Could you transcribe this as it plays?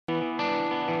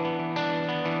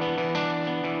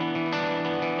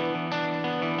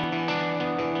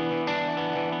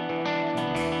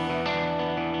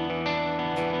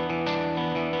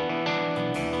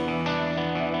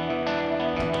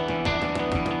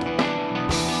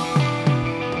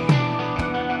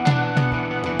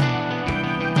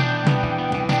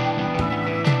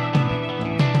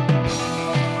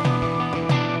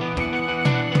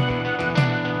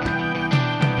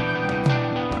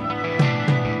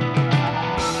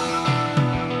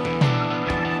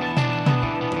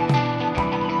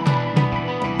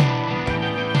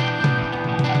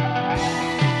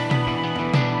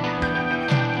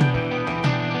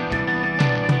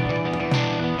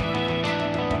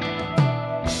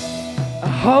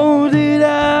Hold it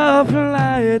up and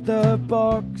light the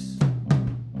box.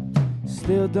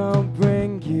 Still don't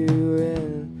bring you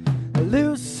in. I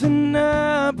loosen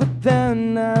up, but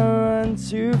then I run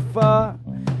too far.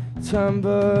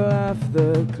 Tumble off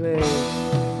the cliff.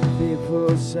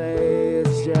 People say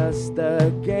it's just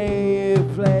a game you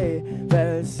play, but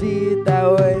I see it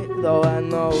that way. Though I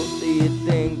know that you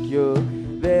think you're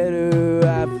better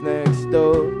off next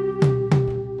door.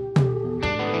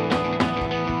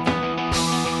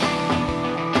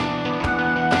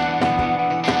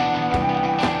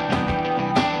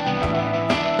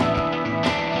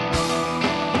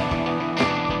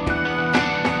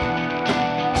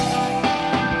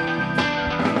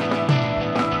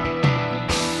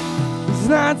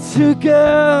 Not too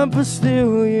good, but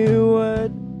still you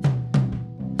would.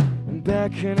 And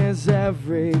beckon is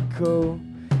every cool.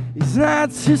 He's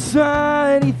not too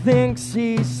smart, he thinks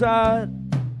he's smart,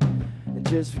 and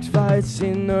just fights,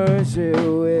 he knows it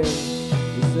will.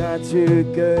 He's not too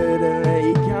good, and that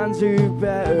he can do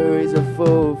better. He's a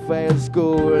fool, failed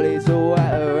school, he's a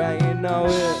wetter, and you know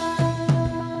it.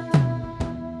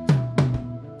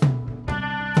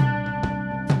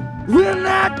 We'll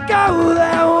not go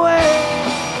that way.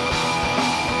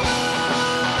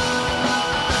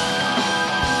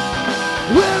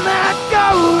 We'll not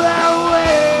go that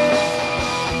way.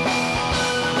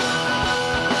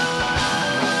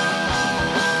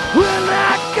 We'll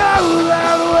not go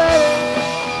that way.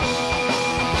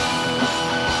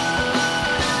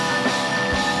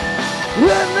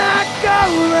 We'll not go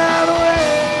that way.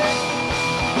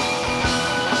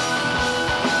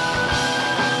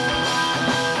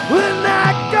 We'll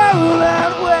not go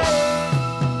that way.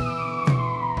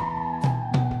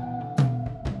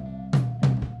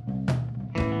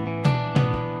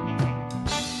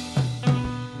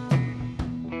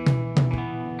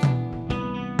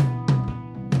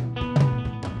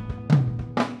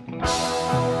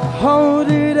 Hold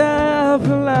it up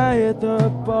and light the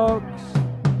box.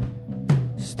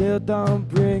 Still don't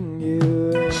bring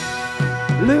you in.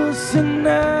 Loosen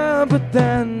up, but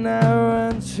then I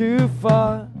run too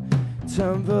far.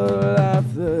 Tumble off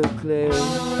the cliff.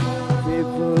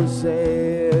 People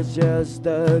say it's just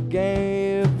a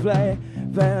game you play,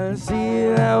 but I see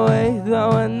it that way.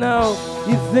 Though I know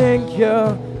you think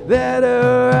you're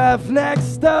better off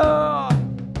next door.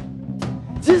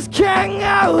 Just can't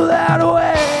go that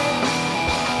way.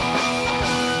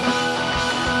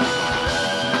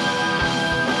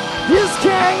 Just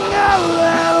can't go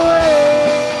that way.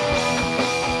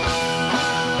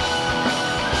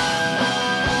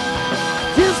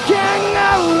 Just can't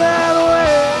go that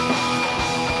way.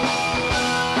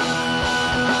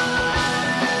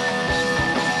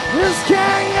 Just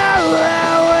can't go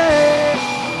that way.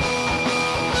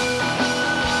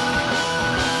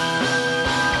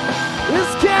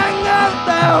 Just can't go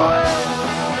that way.